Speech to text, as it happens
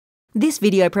This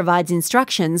video provides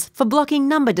instructions for blocking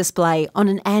number display on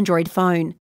an Android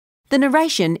phone. The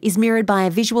narration is mirrored by a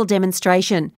visual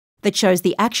demonstration that shows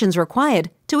the actions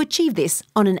required to achieve this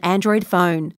on an Android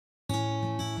phone.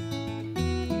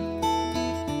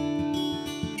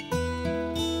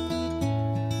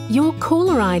 Your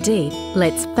caller ID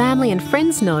lets family and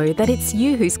friends know that it's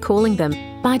you who's calling them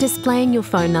by displaying your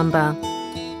phone number.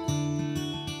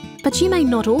 But you may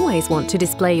not always want to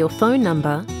display your phone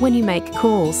number when you make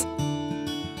calls.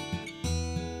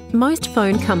 Most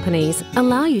phone companies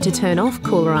allow you to turn off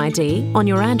caller ID on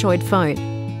your Android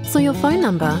phone, so your phone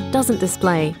number doesn't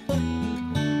display.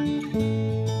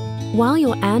 While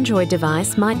your Android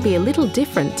device might be a little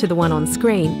different to the one on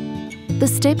screen, the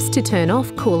steps to turn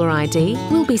off caller ID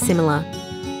will be similar.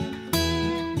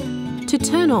 To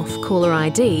turn off caller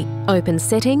ID, open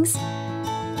Settings,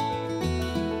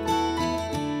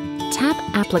 tap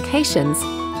Applications,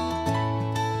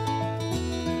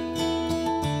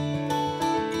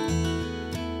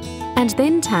 and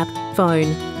then tap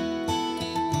Phone.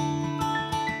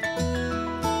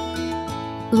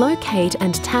 Locate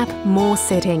and tap More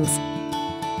Settings.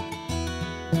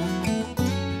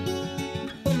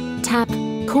 Tap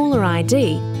Caller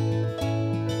ID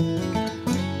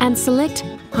and select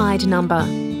Hide Number.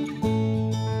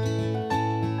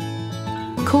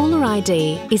 Caller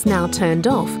ID is now turned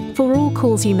off for all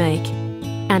calls you make,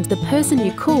 and the person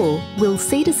you call will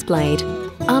see displayed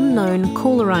Unknown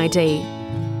Caller ID.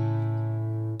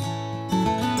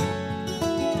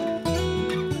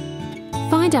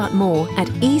 Find out more at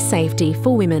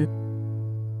eSafetywomen.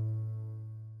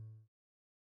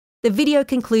 The video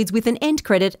concludes with an end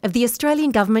credit of the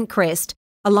Australian Government crest,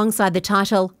 alongside the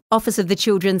title Office of the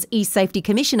Children's eSafety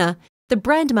Commissioner, the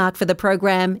brand mark for the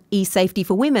program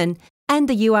eSafetywomen, and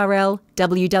the URL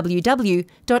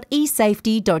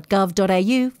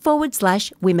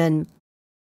www.esafety.gov.au/women.